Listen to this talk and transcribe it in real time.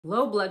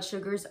Low blood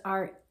sugars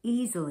are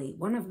easily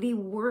one of the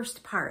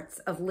worst parts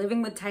of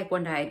living with type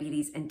 1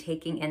 diabetes and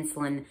taking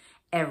insulin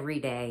every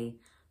day,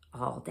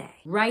 all day.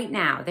 Right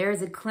now, there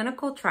is a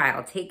clinical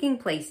trial taking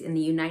place in the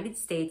United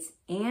States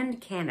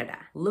and Canada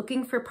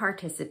looking for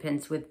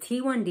participants with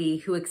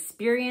T1D who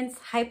experience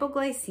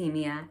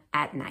hypoglycemia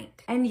at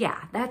night. And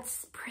yeah,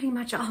 that's pretty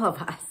much all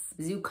of us.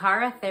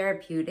 Zucara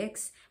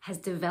Therapeutics has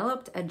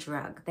developed a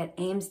drug that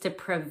aims to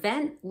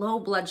prevent low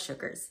blood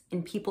sugars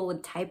in people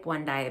with type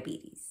 1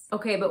 diabetes.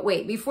 Okay, but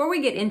wait, before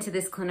we get into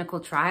this clinical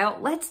trial,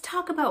 let's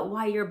talk about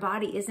why your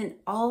body isn't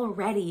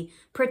already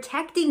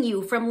protecting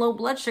you from low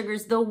blood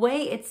sugars the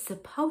way it's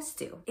supposed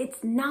to.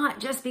 It's not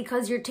just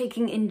because you're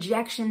taking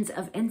injections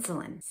of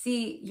insulin.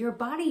 See, your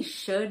body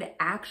should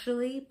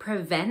actually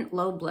prevent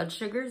low blood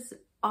sugars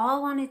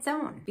all on its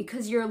own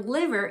because your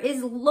liver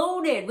is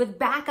loaded with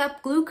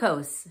backup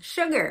glucose,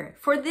 sugar,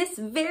 for this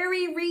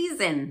very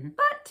reason.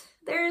 But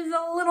there's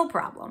a little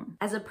problem.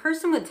 As a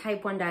person with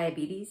type 1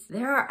 diabetes,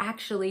 there are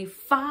actually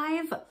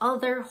 5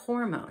 other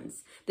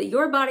hormones that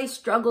your body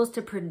struggles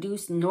to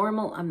produce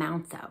normal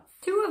amounts of.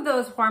 2 of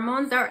those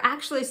hormones are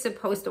actually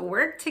supposed to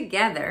work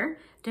together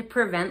to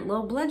prevent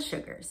low blood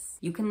sugars.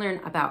 You can learn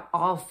about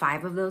all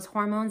 5 of those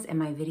hormones in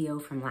my video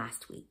from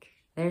last week.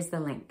 There's the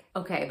link.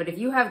 Okay, but if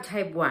you have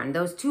type 1,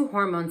 those 2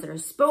 hormones that are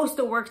supposed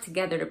to work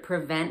together to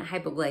prevent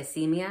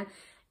hypoglycemia,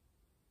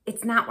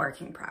 it's not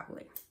working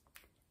properly.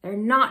 They're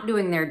not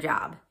doing their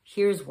job.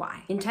 Here's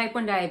why. In type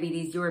 1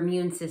 diabetes, your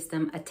immune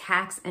system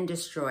attacks and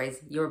destroys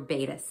your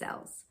beta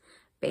cells.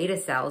 Beta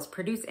cells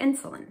produce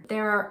insulin.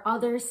 There are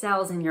other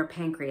cells in your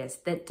pancreas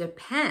that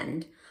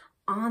depend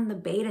on the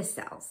beta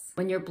cells.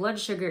 When your blood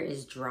sugar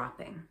is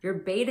dropping, your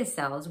beta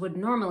cells would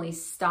normally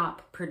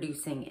stop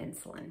producing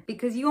insulin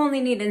because you only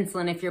need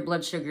insulin if your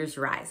blood sugar is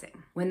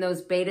rising. When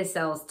those beta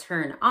cells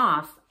turn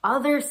off,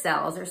 other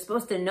cells are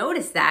supposed to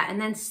notice that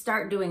and then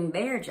start doing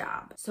their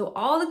job. So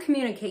all the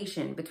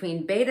communication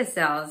between beta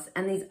cells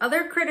and these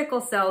other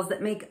critical cells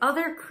that make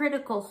other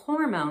critical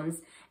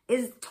hormones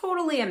is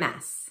totally a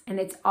mess. And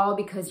it's all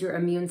because your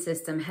immune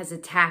system has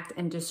attacked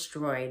and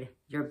destroyed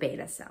your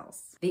beta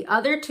cells. The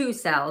other 2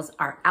 cells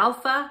are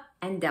alpha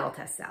and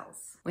delta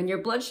cells. When your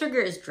blood sugar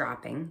is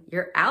dropping,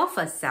 your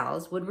alpha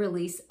cells would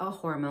release a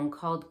hormone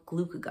called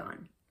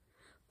glucagon.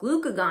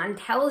 Glucagon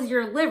tells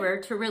your liver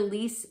to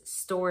release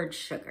stored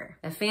sugar.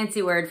 A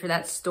fancy word for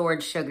that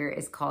stored sugar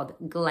is called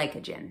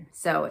glycogen.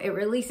 So it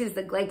releases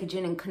the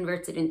glycogen and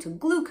converts it into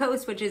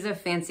glucose, which is a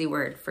fancy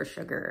word for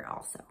sugar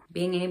also.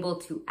 Being able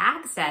to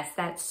access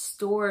that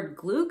stored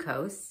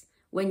glucose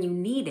when you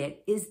need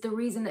it is the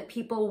reason that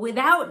people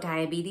without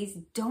diabetes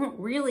don't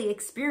really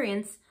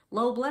experience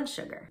low blood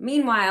sugar.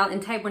 Meanwhile, in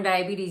type 1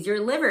 diabetes, your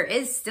liver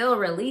is still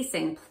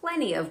releasing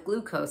plenty of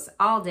glucose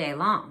all day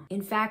long.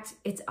 In fact,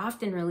 it's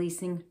often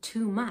releasing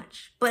too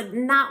much, but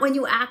not when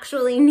you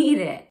actually need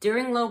it.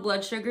 During low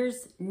blood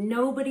sugars,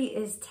 nobody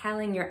is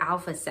telling your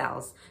alpha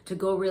cells to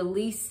go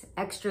release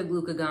extra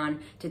glucagon,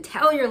 to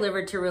tell your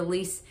liver to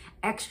release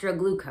extra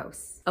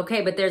glucose.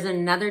 Okay, but there's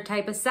another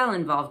type of cell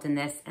involved in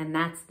this, and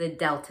that's the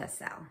delta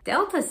cell.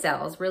 Delta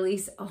cells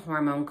release a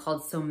hormone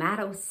called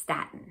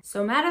somatostatin.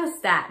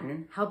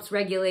 Somatostatin helps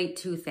regulate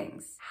 2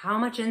 things: how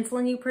much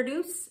insulin you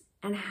produce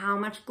and how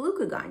much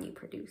glucagon you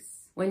produce.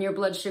 When your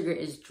blood sugar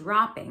is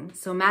dropping,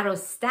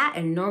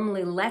 somatostatin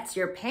normally lets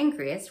your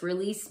pancreas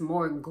release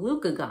more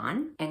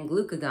glucagon, and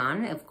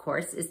glucagon, of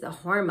course, is the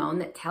hormone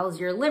that tells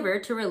your liver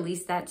to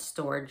release that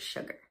stored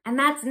sugar. And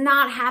that's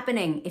not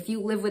happening if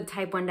you live with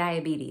type 1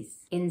 diabetes.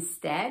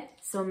 Instead,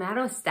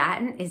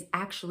 somatostatin is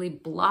actually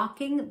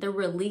blocking the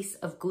release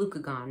of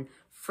glucagon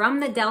from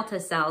the delta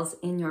cells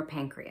in your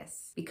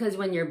pancreas. Because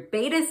when your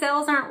beta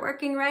cells aren't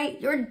working right,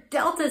 your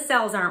delta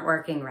cells aren't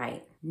working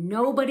right.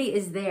 Nobody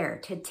is there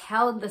to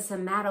tell the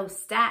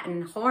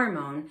somatostatin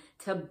hormone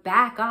to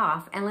back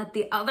off and let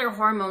the other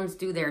hormones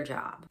do their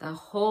job. The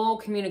whole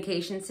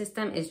communication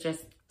system is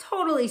just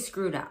totally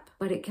screwed up.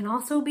 But it can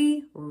also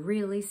be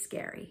really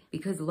scary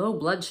because low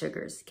blood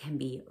sugars can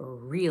be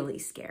really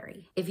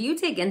scary. If you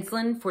take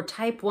insulin for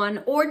type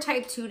 1 or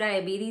type 2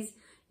 diabetes,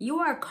 you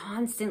are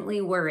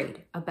constantly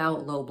worried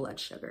about low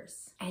blood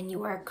sugars, and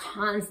you are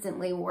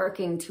constantly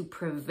working to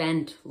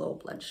prevent low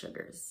blood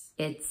sugars.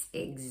 It's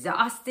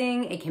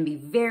exhausting. It can be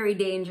very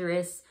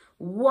dangerous.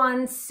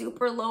 One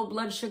super low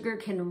blood sugar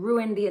can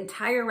ruin the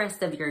entire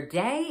rest of your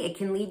day. It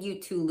can lead you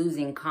to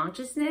losing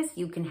consciousness.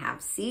 You can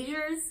have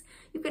seizures.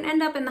 You can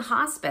end up in the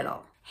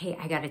hospital. Hey,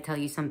 I gotta tell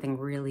you something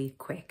really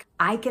quick.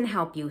 I can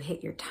help you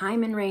hit your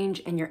time in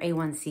range and your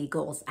A1C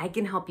goals. I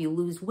can help you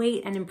lose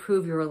weight and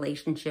improve your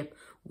relationship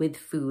with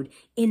food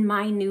in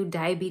my new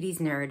Diabetes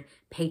Nerd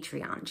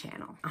Patreon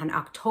channel. On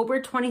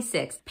October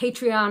 26th,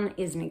 Patreon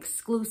is an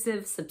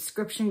exclusive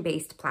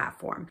subscription-based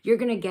platform. You're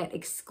gonna get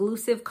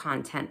exclusive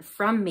content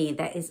from me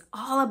that is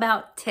all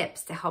about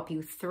tips to help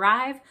you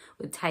thrive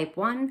with type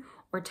 1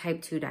 or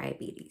type 2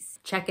 diabetes.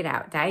 Check it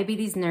out,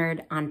 Diabetes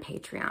Nerd on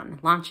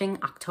Patreon, launching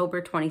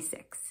October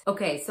 26th.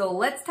 Okay, so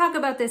let's talk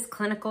about this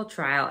clinical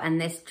trial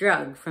and this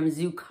drug from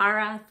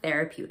Zucara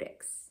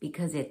Therapeutics.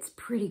 because it's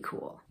pretty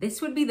cool.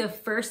 This would be the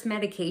first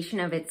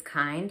medication of its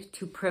kind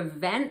to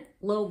prevent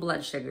low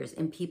blood sugars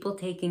in people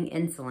taking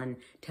insulin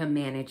to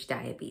manage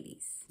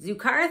diabetes.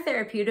 Zucara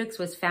Therapeutics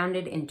was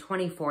founded in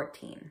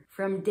 2014.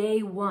 From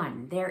day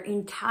one, their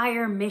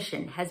entire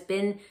mission has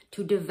been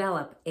to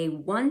develop a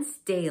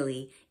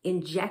once-daily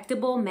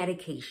injectable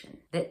medication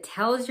that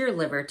tells your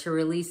liver to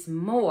release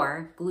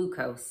more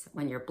glucose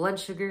when your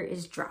blood sugar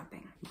is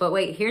dropping. But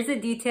wait, here's a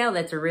detail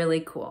that's really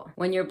cool.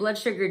 When your blood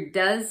sugar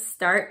does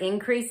start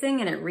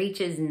increasing and it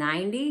reaches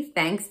 90,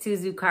 thanks to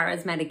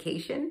Zucara's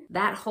medication,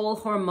 that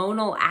whole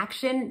hormonal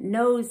action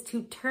knows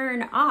to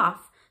turn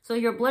off so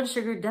your blood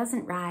sugar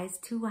doesn't rise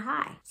too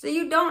high. So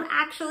you don't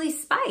actually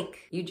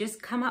spike. You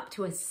just come up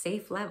to a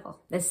safe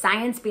level. The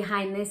science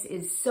behind this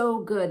is so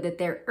good that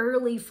their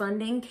early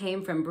funding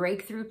came from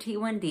Breakthrough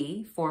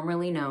T1D,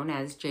 formerly known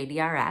as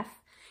JDRF,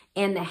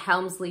 and the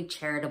Helmsley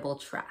Charitable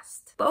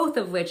Trust, both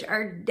of which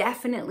are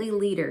definitely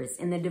leaders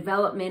in the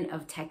development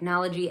of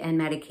technology and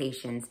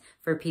medications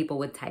for people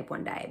with type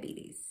 1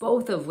 diabetes.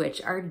 Both of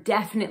which are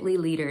definitely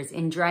leaders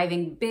in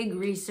driving big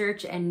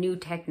research and new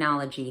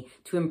technology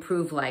to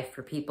improve life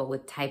for people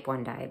with type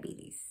 1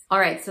 diabetes. All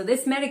right, so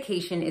this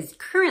medication is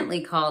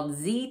currently called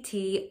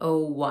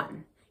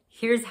ZT01.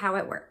 Here's how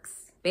it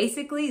works.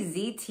 Basically,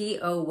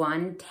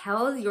 ZT01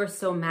 tells your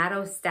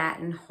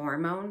somatostatin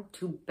hormone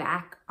to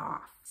back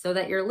off so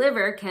that your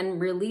liver can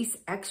release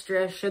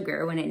extra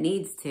sugar when it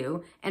needs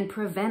to and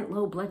prevent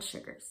low blood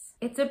sugars.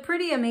 It's a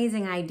pretty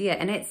amazing idea,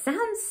 and it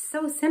sounds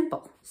so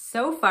simple.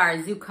 So far,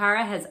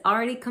 Zucara has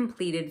already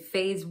completed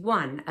phase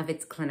 1 of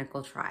its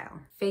clinical trial.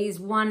 Phase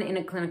 1 in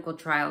a clinical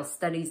trial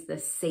studies the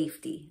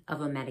safety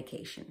of a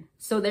medication.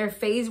 So their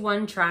phase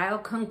 1 trial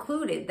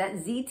concluded that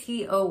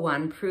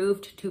ZT01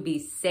 proved to be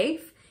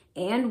safe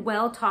and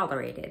well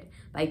tolerated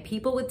by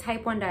people with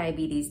type 1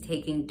 diabetes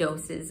taking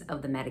doses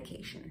of the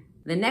medication.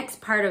 The next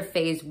part of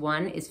phase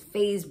 1 is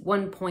phase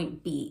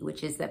 1.B,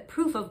 which is the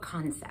proof of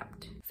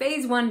concept.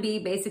 Phase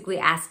 1B basically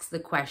asks the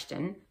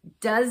question,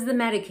 does the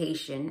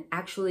medication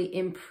actually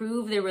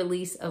improve the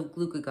release of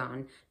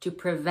glucagon to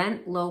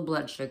prevent low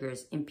blood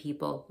sugars in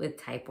people with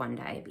type 1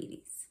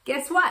 diabetes?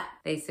 Guess what?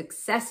 They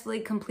successfully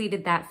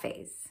completed that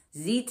phase.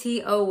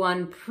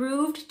 ZT01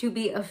 proved to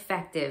be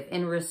effective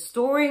in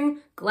restoring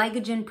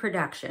glycogen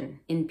production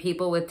in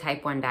people with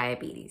type 1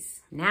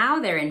 diabetes. Now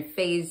they're in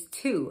phase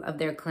 2 of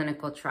their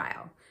clinical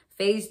trial.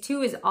 Phase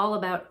 2 is all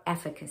about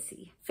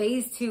efficacy.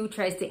 Phase 2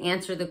 tries to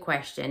answer the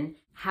question,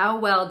 how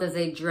well does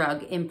a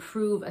drug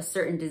improve a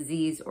certain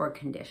disease or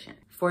condition?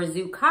 For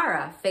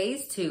Zucara,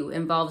 phase 2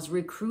 involves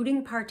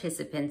recruiting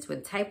participants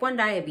with type 1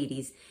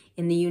 diabetes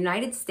in the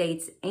United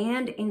States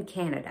and in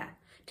Canada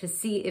to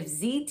see if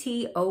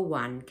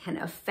ZT01 can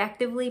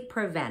effectively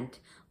prevent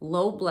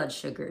low blood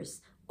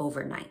sugars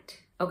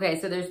overnight.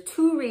 Okay, so there's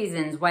 2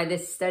 reasons why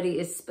this study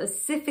is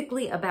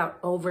specifically about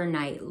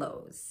overnight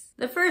lows.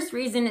 The first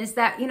reason is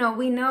that,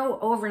 we know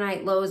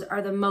overnight lows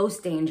are the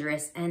most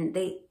dangerous and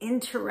they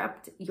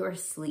interrupt your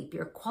sleep,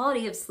 your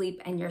quality of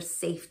sleep, and your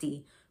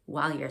safety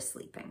while you're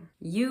sleeping.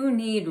 You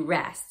need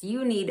rest.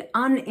 You need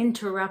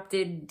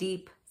uninterrupted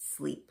deep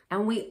sleep.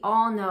 And we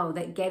all know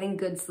that getting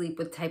good sleep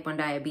with type 1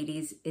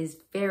 diabetes is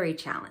very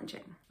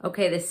challenging.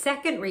 Okay, the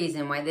second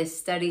reason why this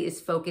study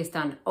is focused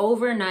on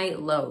overnight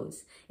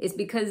lows is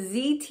because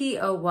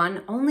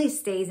ZT01 only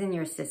stays in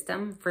your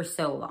system for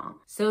so long.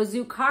 So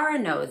Zucara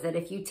knows that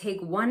if you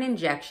take 1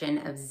 injection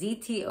of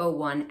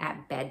ZT01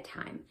 at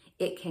bedtime,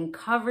 it can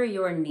cover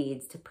your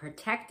needs to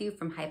protect you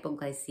from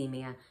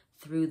hypoglycemia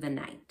through the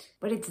night.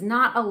 But it's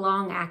not a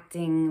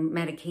long-acting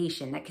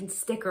medication that can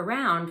stick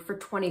around for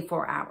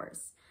 24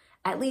 hours.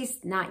 At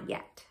least not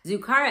yet.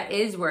 Zucara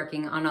is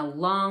working on a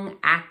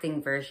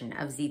long-acting version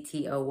of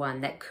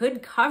ZT01 that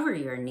could cover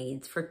your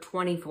needs for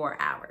 24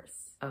 hours.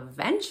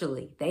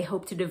 Eventually, they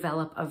hope to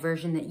develop a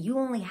version that you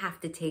only have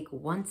to take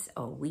once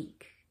a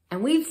week.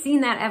 And we've seen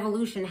that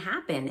evolution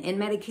happen in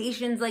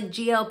medications like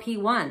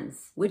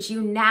GLP-1s, which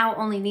you now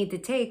only need to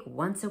take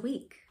once a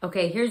week.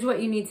 Okay, here's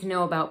what you need to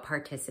know about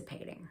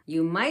participating.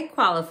 You might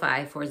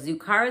qualify for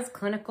Zucara's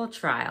clinical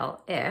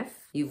trial if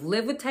you've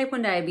lived with type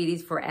 1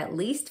 diabetes for at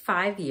least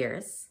 5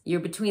 years, you're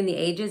between the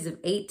ages of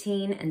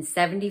 18 and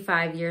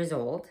 75 years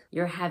old,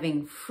 you're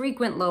having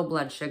frequent low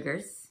blood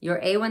sugars, your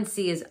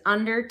A1C is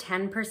under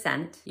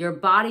 10%, your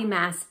body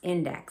mass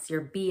index,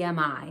 your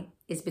BMI,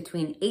 is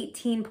between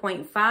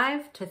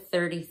 18.5 to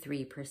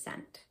 33%.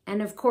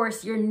 And of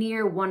course, you're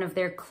near one of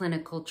their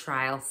clinical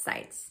trial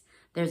sites.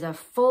 There's a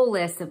full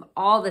list of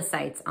all the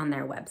sites on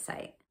their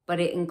website, but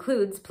it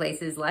includes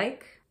places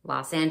like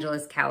Los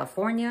Angeles,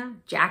 California,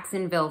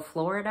 Jacksonville,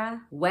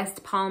 Florida,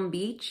 West Palm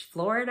Beach,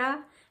 Florida,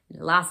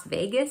 Las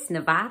Vegas,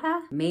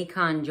 Nevada,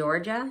 Macon,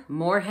 Georgia,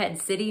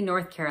 Morehead City,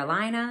 North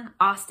Carolina,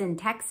 Austin,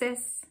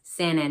 Texas,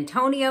 San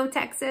Antonio,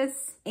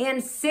 Texas,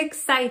 and 6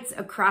 sites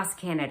across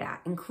Canada,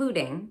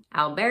 including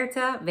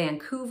Alberta,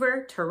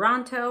 Vancouver,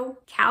 Toronto,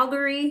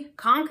 Calgary,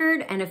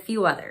 Concord, and a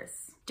few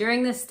others.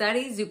 During the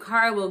study,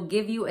 Zucara will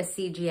give you a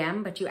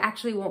CGM, but you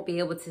actually won't be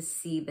able to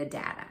see the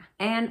data.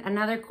 And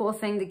another cool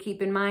thing to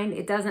keep in mind,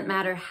 it doesn't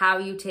matter how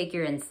you take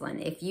your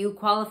insulin. If you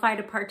qualify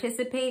to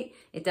participate,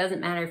 it doesn't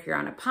matter if you're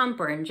on a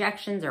pump or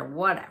injections or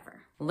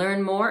whatever.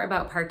 Learn more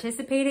about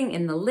participating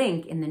in the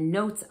link in the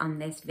notes on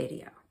this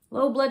video.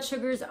 Low blood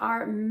sugars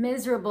are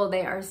miserable,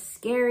 they are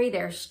scary,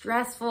 they're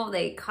stressful,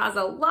 they cause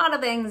a lot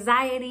of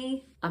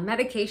anxiety. A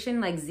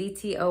medication like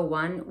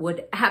ZT01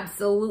 would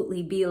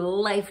absolutely be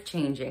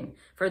life-changing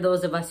for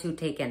those of us who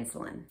take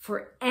insulin,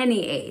 for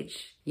any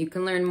age. You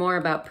can learn more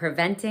about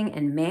preventing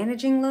and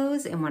managing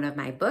lows in one of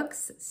my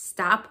books,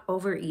 Stop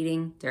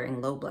Overeating During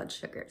Low Blood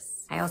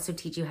Sugars. I also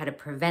teach you how to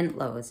prevent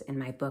lows in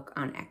my book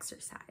on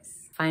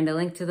exercise. Find a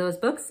link to those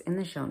books in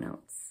the show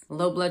notes.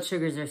 Low blood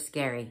sugars are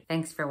scary.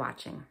 Thanks for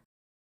watching.